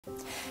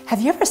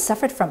Have you ever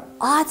suffered from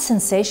odd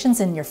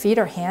sensations in your feet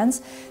or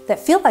hands that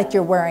feel like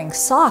you're wearing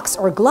socks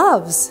or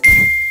gloves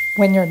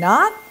when you're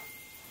not?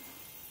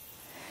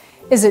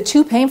 Is it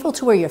too painful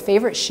to wear your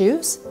favorite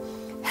shoes?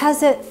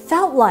 Has it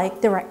felt like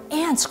there are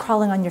ants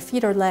crawling on your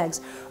feet or legs,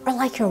 or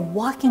like you're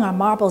walking on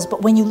marbles,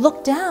 but when you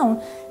look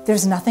down,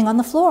 there's nothing on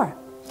the floor?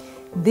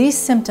 These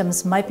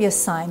symptoms might be a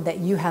sign that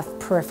you have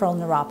peripheral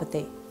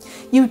neuropathy.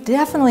 You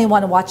definitely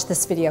want to watch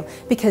this video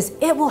because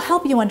it will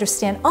help you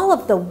understand all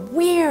of the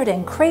weird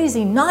and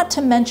crazy, not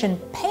to mention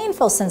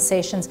painful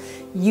sensations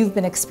you've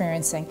been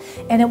experiencing,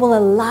 and it will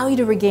allow you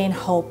to regain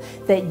hope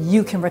that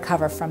you can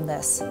recover from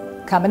this.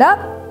 Coming up,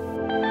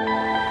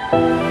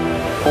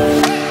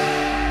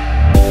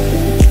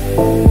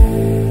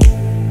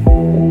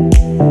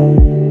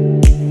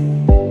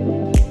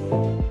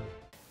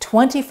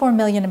 24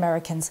 million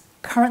Americans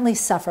currently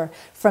suffer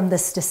from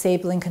this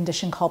disabling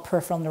condition called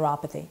peripheral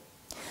neuropathy.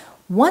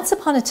 Once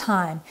upon a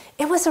time,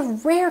 it was a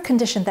rare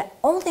condition that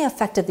only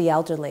affected the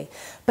elderly,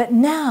 but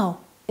now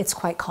it's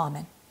quite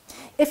common.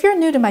 If you're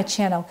new to my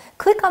channel,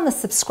 click on the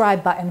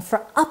subscribe button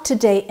for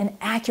up-to-date and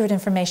accurate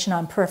information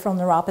on peripheral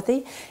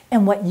neuropathy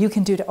and what you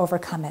can do to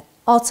overcome it.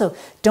 Also,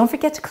 don't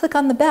forget to click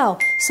on the bell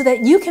so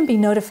that you can be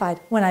notified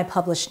when I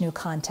publish new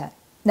content.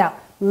 Now,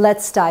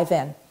 let's dive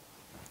in.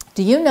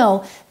 Do you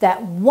know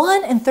that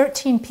 1 in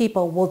 13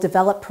 people will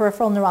develop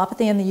peripheral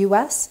neuropathy in the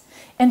US?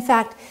 In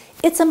fact,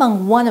 it's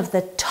among one of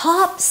the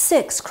top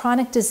 6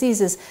 chronic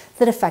diseases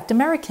that affect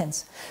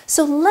Americans.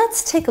 So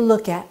let's take a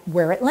look at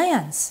where it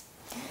lands.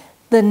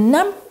 The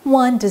number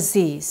 1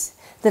 disease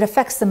that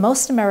affects the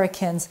most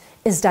Americans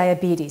is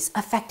diabetes,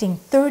 affecting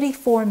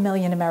 34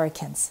 million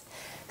Americans.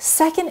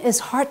 Second is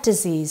heart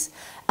disease,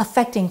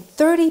 affecting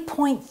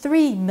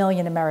 30.3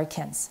 million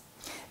Americans.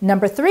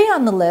 Number 3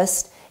 on the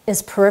list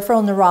is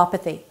peripheral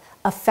neuropathy,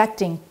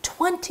 affecting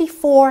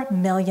 24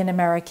 million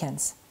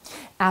Americans.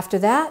 After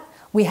that,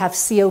 we have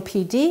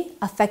COPD,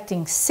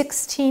 affecting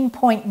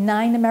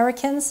 16.9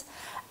 Americans,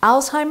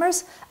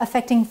 Alzheimer's,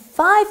 affecting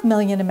 5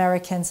 million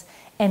Americans,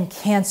 and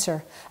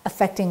cancer,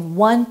 affecting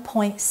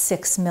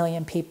 1.6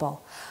 million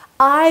people.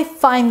 I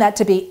find that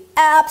to be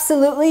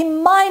absolutely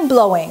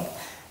mind-blowing.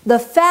 The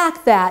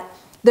fact that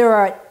there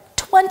are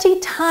 20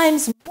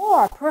 times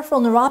more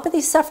peripheral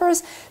neuropathy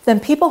sufferers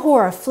than people who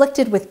are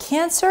afflicted with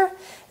cancer,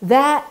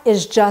 that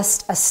is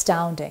just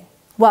astounding.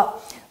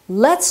 Well,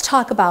 let's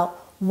talk about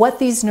what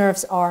these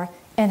nerves are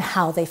and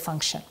how they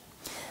function.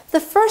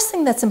 The first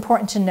thing that's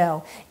important to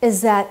know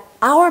is that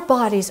our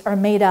bodies are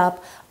made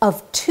up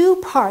of 2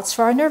 parts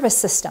for our nervous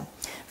system.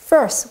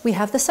 First, we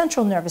have the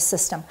central nervous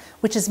system,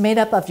 which is made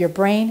up of your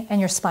brain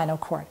and your spinal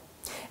cord.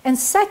 And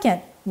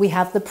second, we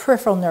have the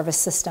peripheral nervous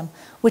system,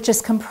 which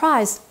is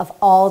comprised of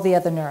all the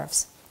other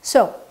nerves.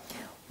 So,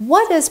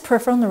 what is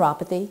peripheral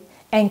neuropathy?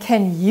 And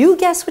can you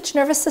guess which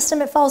nervous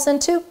system it falls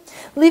into?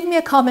 Leave me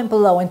a comment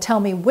below and tell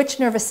me which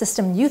nervous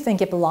system you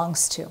think it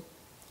belongs to.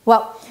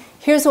 Well,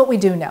 here's what we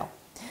do know.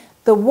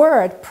 The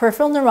word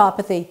peripheral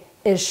neuropathy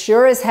is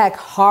sure as heck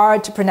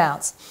hard to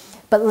pronounce,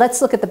 but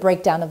let's look at the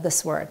breakdown of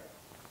this word.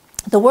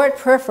 The word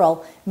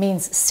peripheral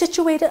means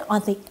situated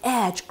on the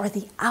edge or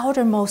the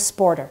outermost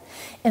border.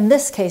 In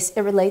this case,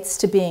 it relates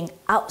to being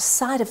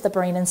outside of the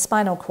brain and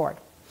spinal cord.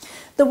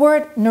 The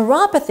word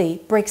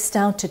neuropathy breaks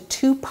down to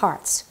 2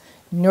 parts,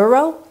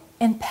 neuro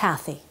and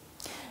pathy.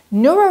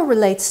 Neuro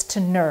relates to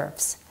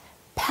nerves.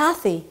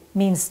 Pathy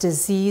means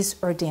disease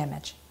or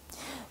damage.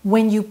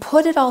 When you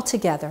put it all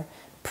together,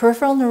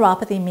 peripheral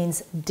neuropathy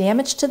means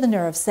damage to the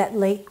nerves that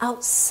lay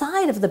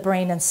outside of the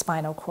brain and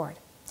spinal cord.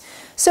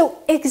 So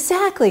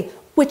exactly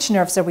which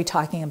nerves are we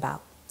talking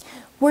about?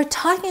 We're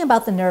talking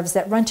about the nerves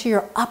that run to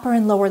your upper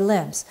and lower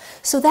limbs.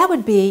 So that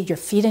would be your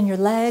feet and your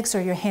legs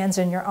or your hands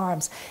and your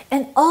arms,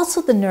 and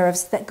also the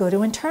nerves that go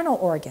to internal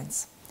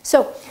organs.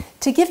 So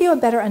to give you a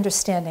better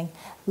understanding,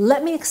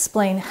 let me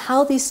explain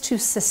how these 2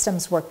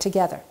 systems work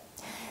together.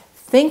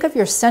 Think of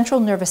your central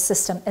nervous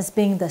system as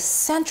being the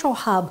central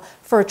hub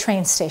for a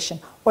train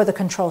station or the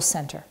control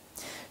center.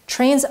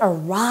 Trains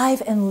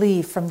arrive and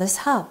leave from this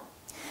hub.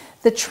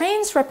 The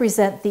trains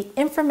represent the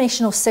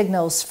informational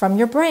signals from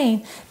your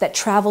brain that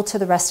travel to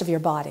the rest of your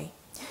body.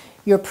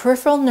 Your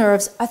peripheral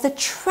nerves are the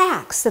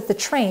tracks that the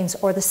trains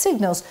or the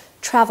signals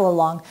travel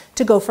along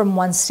to go from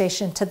one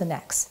station to the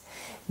next.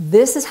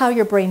 This is how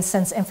your brain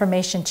sends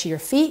information to your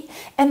feet,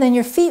 and then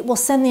your feet will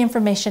send the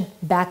information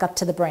back up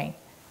to the brain.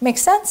 Make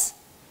sense?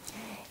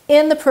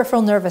 In the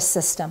peripheral nervous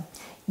system,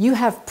 you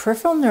have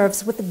peripheral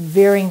nerves with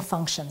varying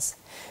functions.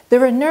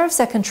 There are nerves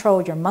that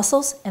control your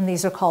muscles, and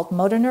these are called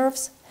motor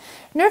nerves.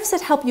 Nerves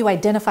that help you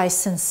identify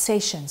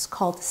sensations,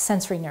 called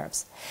sensory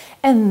nerves.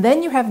 And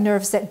then you have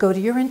nerves that go to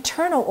your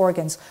internal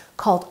organs,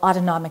 called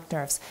autonomic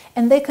nerves.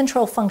 And they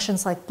control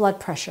functions like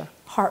blood pressure,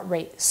 heart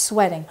rate,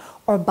 sweating,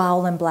 or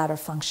bowel and bladder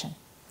function.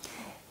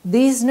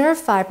 These nerve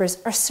fibers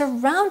are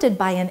surrounded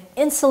by an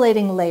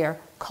insulating layer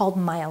called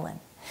myelin.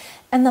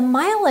 And the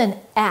myelin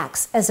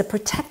acts as a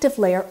protective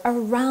layer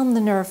around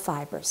the nerve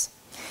fibers.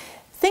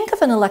 Think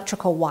of an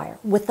electrical wire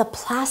with the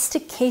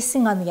plastic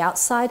casing on the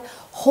outside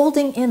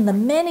holding in the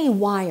many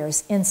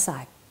wires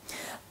inside.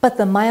 But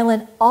the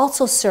myelin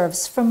also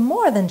serves for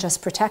more than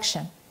just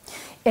protection.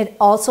 It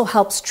also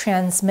helps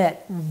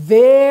transmit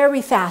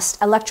very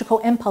fast electrical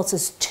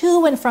impulses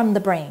to and from the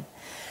brain.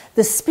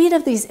 The speed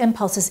of these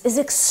impulses is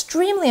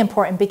extremely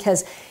important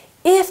because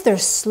if they're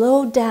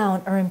slowed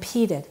down or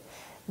impeded,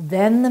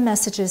 then the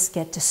messages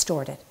get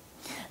distorted.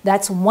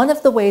 That's one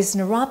of the ways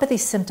neuropathy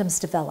symptoms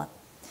develop.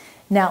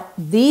 Now,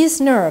 these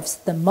nerves,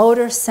 the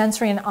motor,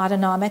 sensory, and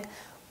autonomic,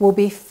 will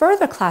be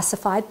further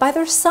classified by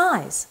their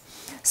size.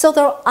 So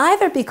they'll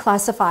either be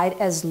classified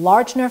as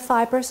large nerve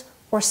fibers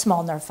or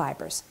small nerve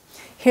fibers.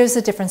 Here's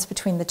the difference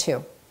between the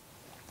two.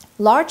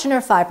 Large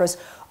nerve fibers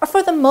are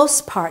for the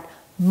most part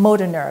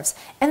motor nerves,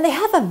 and they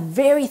have a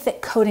very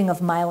thick coating of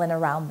myelin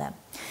around them.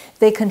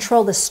 They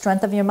control the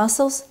strength of your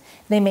muscles,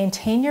 they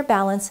maintain your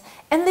balance,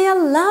 and they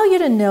allow you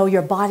to know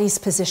your body's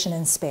position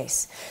in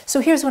space. So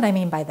here's what I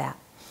mean by that.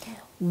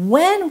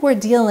 When we're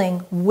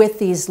dealing with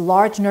these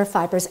large nerve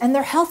fibers and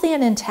they're healthy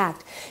and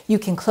intact, you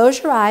can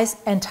close your eyes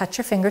and touch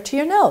your finger to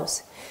your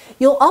nose.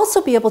 You'll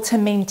also be able to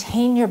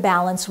maintain your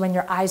balance when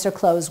your eyes are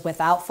closed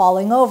without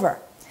falling over.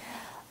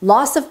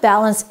 Loss of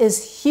balance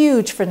is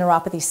huge for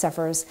neuropathy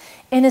sufferers,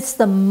 and it's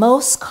the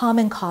most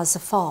common cause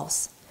of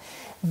falls.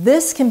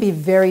 This can be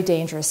very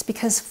dangerous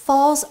because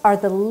falls are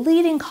the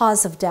leading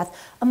cause of death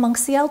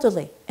amongst the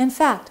elderly. In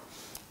fact,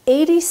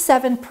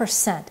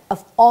 87%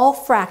 of all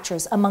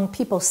fractures among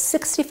people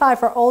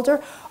 65 or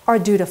older are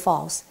due to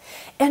falls.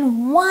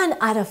 And 1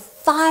 out of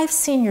 5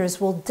 seniors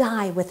will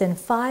die within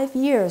 5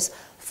 years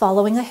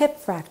following a hip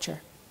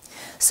fracture.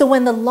 So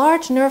when the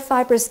large nerve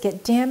fibers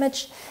get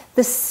damaged,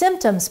 the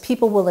symptoms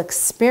people will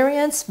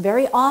experience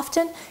very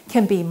often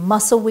can be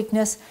muscle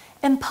weakness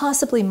and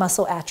possibly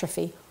muscle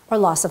atrophy or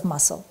loss of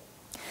muscle,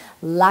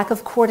 lack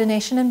of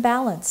coordination and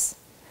balance,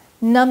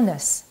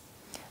 numbness,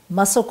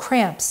 muscle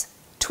cramps,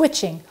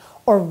 twitching,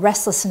 or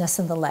restlessness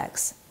in the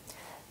legs,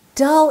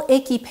 dull,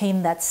 achy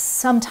pain that's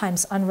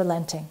sometimes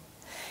unrelenting,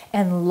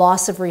 and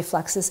loss of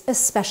reflexes,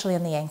 especially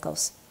in the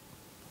ankles.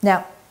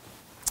 Now,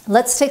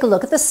 let's take a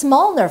look at the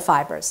small nerve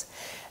fibers.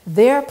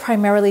 They're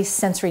primarily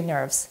sensory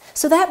nerves,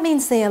 so that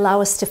means they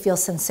allow us to feel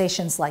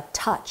sensations like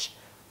touch,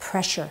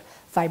 pressure,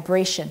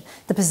 vibration,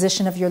 the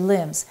position of your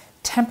limbs,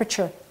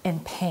 temperature,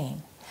 and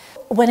pain.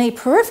 When a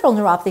peripheral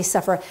neuropathy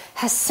sufferer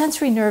has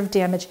sensory nerve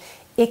damage,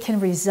 it can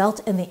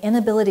result in the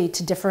inability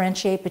to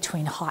differentiate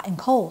between hot and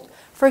cold.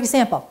 For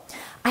example,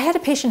 I had a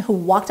patient who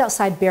walked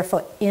outside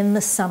barefoot in the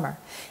summer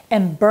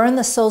and burned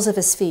the soles of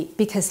his feet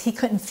because he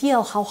couldn't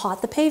feel how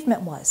hot the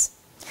pavement was.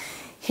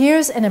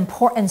 Here's an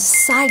important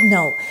side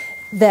note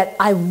that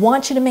I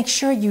want you to make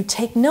sure you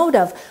take note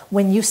of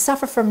when you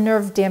suffer from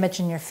nerve damage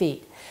in your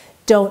feet.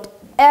 Don't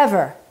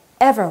ever,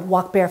 ever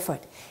walk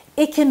barefoot.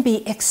 It can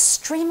be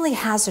extremely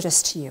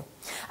hazardous to you.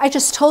 I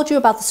just told you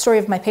about the story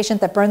of my patient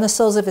that burned the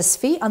soles of his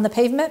feet on the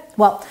pavement.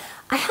 Well,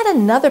 I had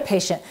another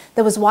patient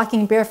that was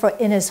walking barefoot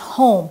in his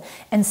home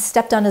and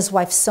stepped on his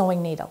wife's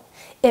sewing needle.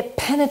 It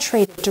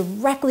penetrated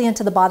directly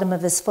into the bottom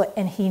of his foot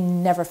and he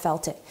never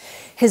felt it.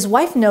 His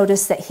wife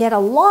noticed that he had a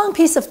long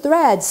piece of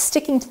thread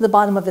sticking to the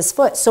bottom of his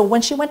foot. So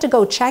when she went to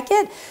go check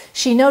it,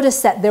 she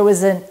noticed that there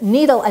was a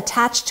needle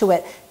attached to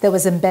it that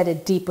was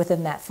embedded deep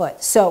within that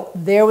foot. So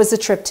there was a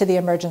trip to the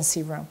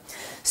emergency room.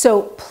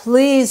 So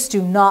please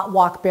do not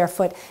walk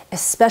barefoot,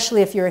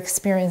 especially if you're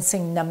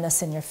experiencing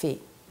numbness in your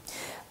feet.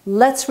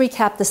 Let's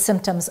recap the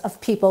symptoms of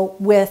people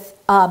with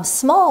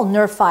small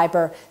nerve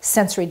fiber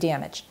sensory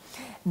damage.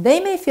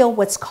 They may feel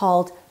what's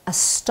called a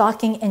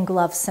stocking and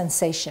glove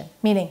sensation,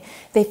 meaning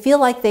they feel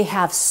like they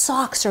have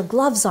socks or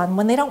gloves on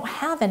when they don't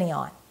have any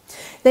on.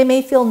 They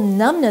may feel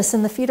numbness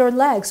in the feet or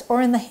legs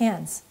or in the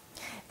hands.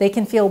 They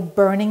can feel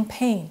burning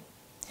pain.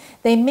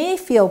 They may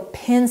feel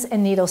pins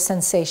and needle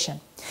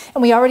sensation.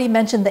 And we already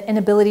mentioned the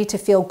inability to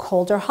feel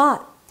cold or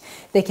hot.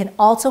 They can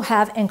also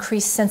have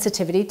increased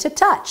sensitivity to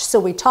touch. So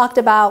we talked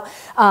about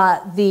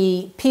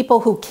the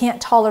people who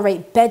can't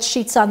tolerate bed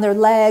sheets on their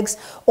legs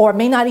or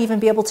may not even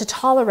be able to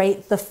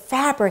tolerate the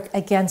fabric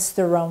against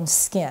their own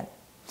skin.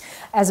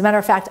 As a matter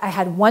of fact, I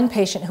had one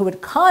patient who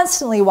would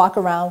constantly walk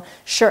around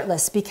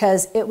shirtless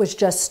because it was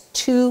just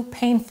too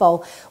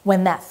painful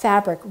when that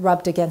fabric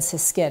rubbed against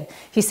his skin.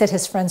 He said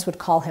his friends would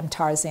call him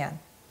Tarzan.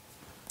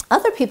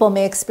 Other people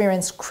may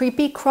experience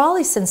creepy,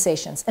 crawly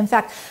sensations. In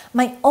fact,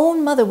 my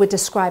own mother would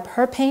describe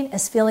her pain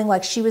as feeling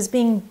like she was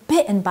being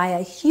bitten by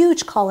a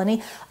huge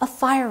colony of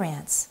fire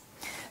ants.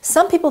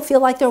 Some people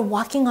feel like they're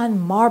walking on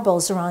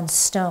marbles or on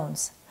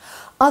stones.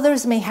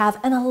 Others may have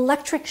an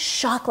electric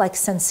shock-like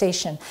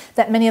sensation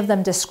that many of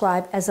them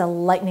describe as a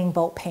lightning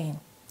bolt pain.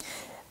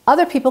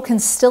 Other people can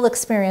still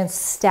experience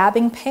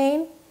stabbing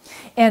pain,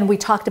 and we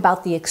talked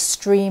about the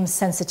extreme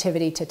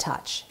sensitivity to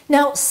touch.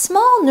 Now,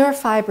 small nerve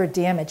fiber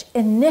damage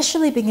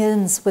initially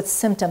begins with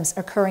symptoms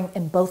occurring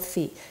in both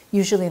feet,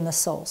 usually in the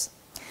soles.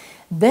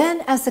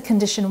 Then, as the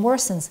condition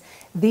worsens,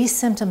 these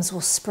symptoms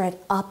will spread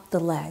up the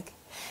leg.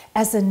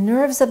 As the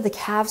nerves of the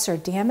calves are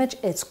damaged,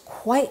 it's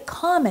quite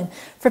common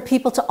for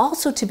people to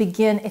also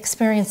begin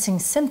experiencing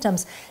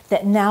symptoms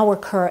that now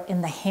occur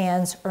in the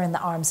hands or in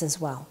the arms as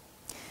well.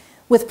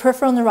 With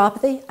peripheral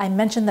neuropathy, I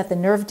mentioned that the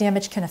nerve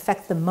damage can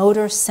affect the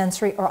motor,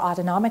 sensory, or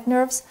autonomic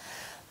nerves,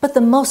 but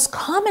the most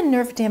common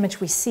nerve damage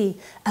we see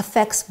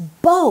affects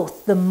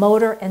both the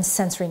motor and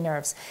sensory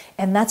nerves,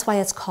 and that's why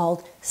it's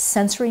called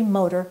sensory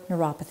motor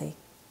neuropathy.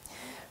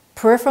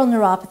 Peripheral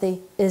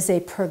neuropathy is a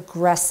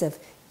progressive,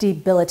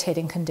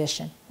 debilitating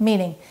condition,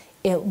 meaning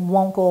it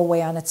won't go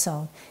away on its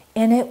own,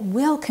 and it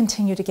will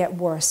continue to get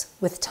worse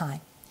with time.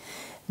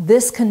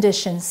 This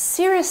condition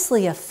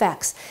seriously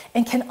affects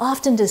and can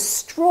often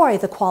destroy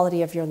the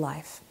quality of your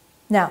life.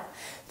 Now,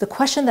 the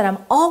question that I'm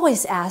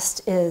always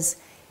asked is,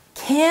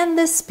 can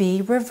this be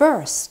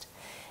reversed?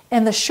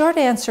 And the short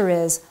answer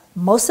is,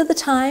 most of the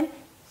time,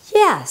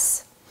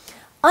 yes.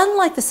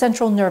 Unlike the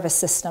central nervous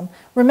system,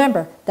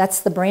 remember,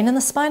 that's the brain and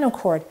the spinal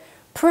cord,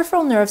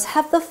 peripheral nerves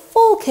have the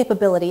full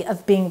capability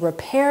of being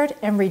repaired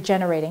and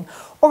regenerating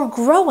or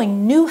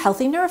growing new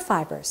healthy nerve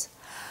fibers.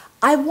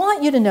 I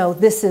want you to know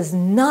this is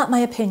not my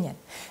opinion.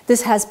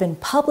 This has been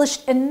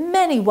published in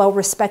many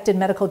well-respected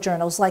medical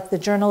journals like the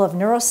Journal of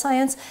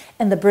Neuroscience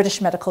and the British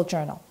Medical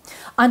Journal.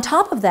 On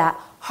top of that,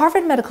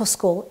 Harvard Medical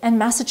School and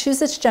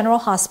Massachusetts General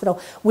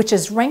Hospital, which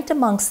is ranked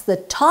amongst the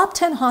top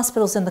 10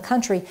 hospitals in the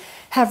country,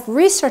 have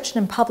researched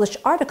and published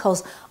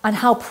articles on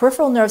how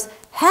peripheral nerves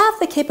have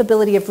the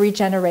capability of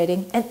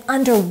regenerating and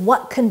under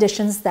what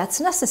conditions that's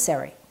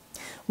necessary.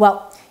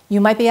 Well, you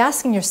might be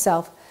asking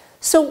yourself,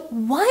 so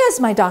why is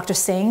my doctor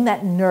saying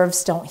that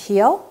nerves don't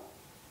heal?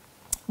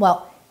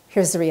 Well,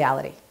 here's the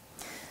reality.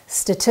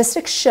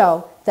 Statistics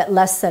show that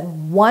less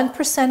than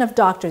 1% of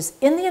doctors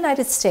in the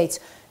United States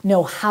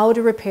know how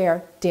to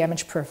repair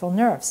damaged peripheral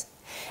nerves.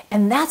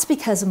 And that's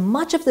because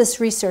much of this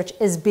research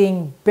is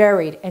being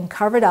buried and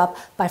covered up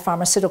by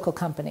pharmaceutical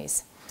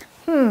companies.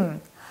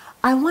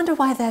 I wonder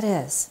why that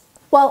is.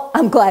 Well,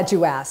 I'm glad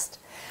you asked.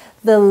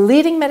 The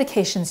leading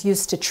medications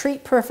used to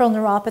treat peripheral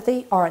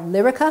neuropathy are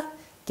Lyrica,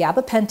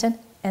 gabapentin,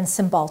 and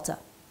Cymbalta.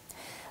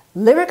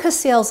 Lyrica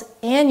sales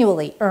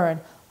annually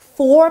earn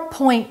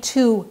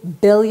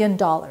 $4.2 billion.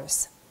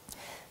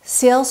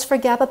 Sales for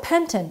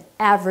gabapentin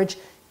average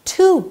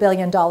 $2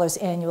 billion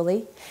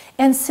annually,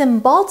 and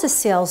Cymbalta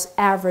sales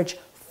average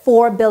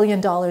 $4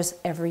 billion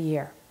every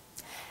year.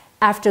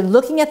 After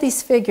looking at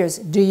these figures,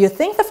 do you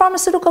think the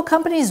pharmaceutical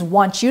companies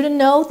want you to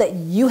know that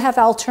you have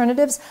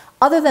alternatives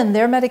other than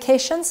their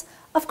medications?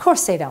 Of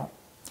course they don't.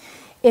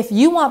 If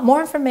you want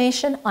more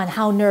information on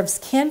how nerves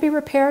can be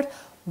repaired,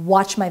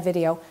 watch my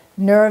video,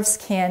 Nerves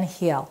Can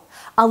Heal.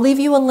 I'll leave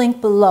you a link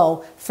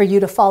below for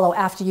you to follow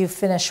after you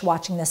finish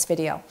watching this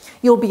video.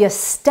 You'll be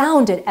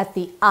astounded at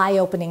the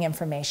eye-opening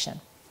information.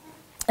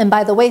 And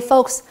by the way,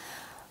 folks,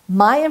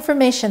 my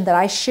information that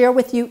I share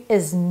with you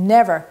is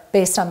never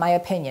based on my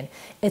opinion.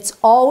 It's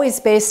always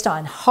based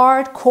on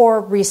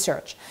hardcore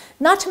research.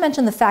 Not to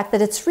mention the fact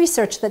that it's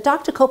research that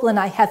Dr. Copeland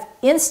and I have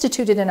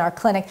instituted in our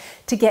clinic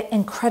to get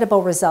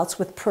incredible results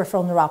with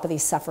peripheral neuropathy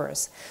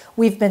sufferers.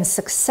 We've been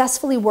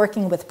successfully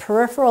working with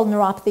peripheral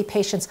neuropathy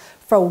patients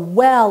for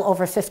well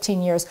over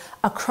 15 years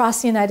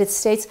across the United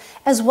States,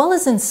 as well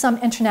as in some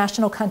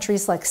international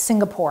countries like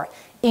Singapore,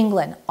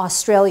 England,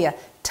 Australia,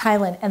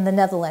 Thailand, and the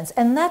Netherlands,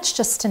 and that's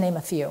just to name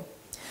a few.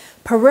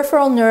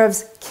 Peripheral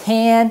nerves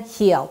can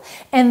heal,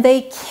 and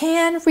they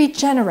can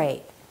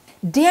regenerate.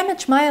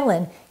 Damaged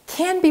myelin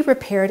can be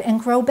repaired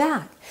and grow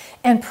back,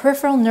 and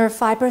peripheral nerve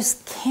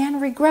fibers can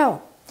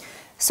regrow.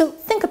 So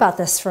think about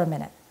this for a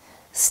minute.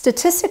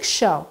 Statistics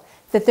show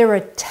that there are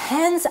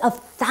tens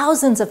of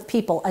thousands of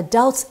people,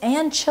 adults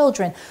and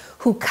children,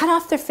 who cut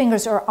off their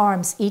fingers or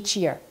arms each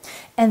year,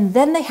 and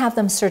then they have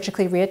them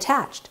surgically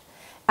reattached.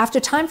 After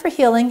time for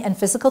healing and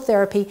physical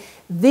therapy,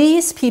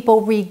 these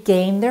people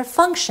regain their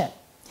function.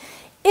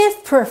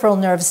 If peripheral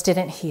nerves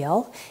didn't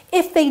heal,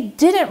 if they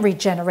didn't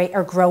regenerate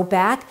or grow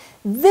back,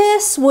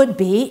 this would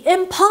be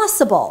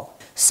impossible.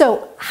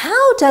 So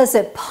how does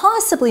it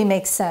possibly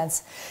make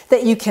sense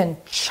that you can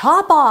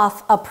chop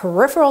off a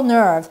peripheral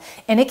nerve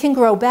and it can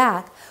grow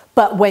back,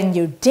 but when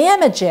you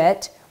damage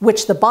it,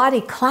 which the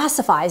body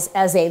classifies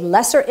as a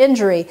lesser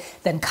injury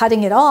than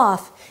cutting it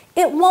off,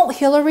 it won't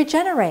heal or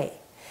regenerate?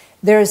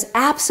 There's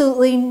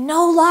absolutely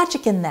no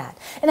logic in that.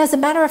 And as a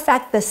matter of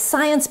fact, the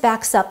science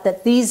backs up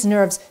that these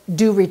nerves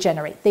do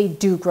regenerate. They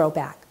do grow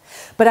back.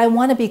 But I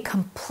want to be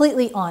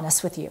completely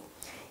honest with you.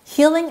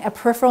 Healing a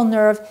peripheral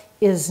nerve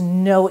is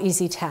no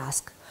easy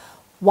task.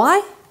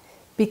 Why?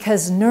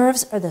 Because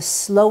nerves are the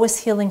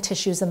slowest healing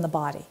tissues in the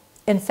body.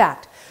 In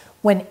fact,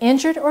 when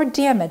injured or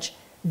damaged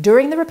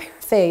during the repair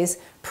phase,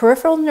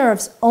 peripheral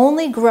nerves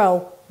only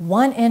grow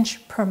 1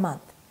 inch per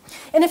month.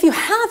 And if you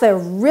have a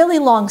really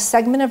long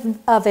segment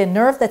of a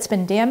nerve that's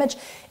been damaged,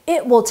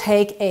 it will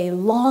take a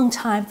long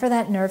time for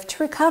that nerve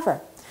to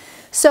recover.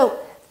 So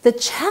the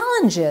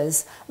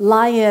challenges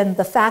lie in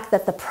the fact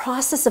that the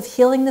process of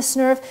healing this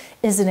nerve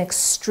is an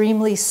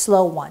extremely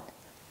slow one,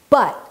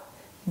 but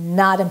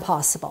not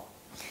impossible.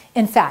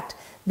 In fact,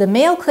 the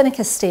Mayo Clinic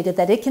has stated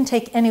that it can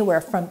take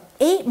anywhere from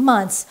 8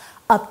 months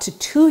up to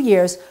 2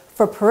 years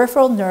for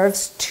peripheral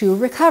nerves to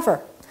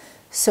recover.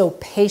 So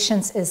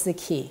patience is the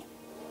key.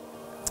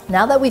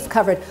 Now that we've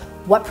covered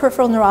what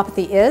peripheral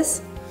neuropathy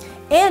is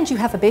and you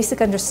have a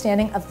basic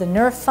understanding of the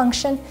nerve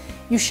function,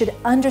 you should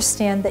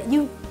understand that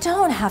you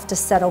don't have to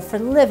settle for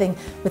living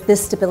with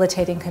this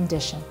debilitating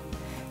condition.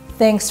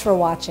 Thanks for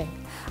watching.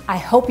 I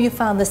hope you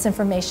found this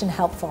information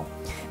helpful.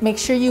 Make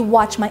sure you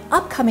watch my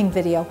upcoming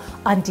video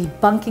on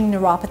debunking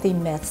neuropathy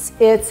myths.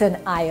 It's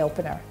an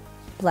eye-opener.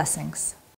 Blessings.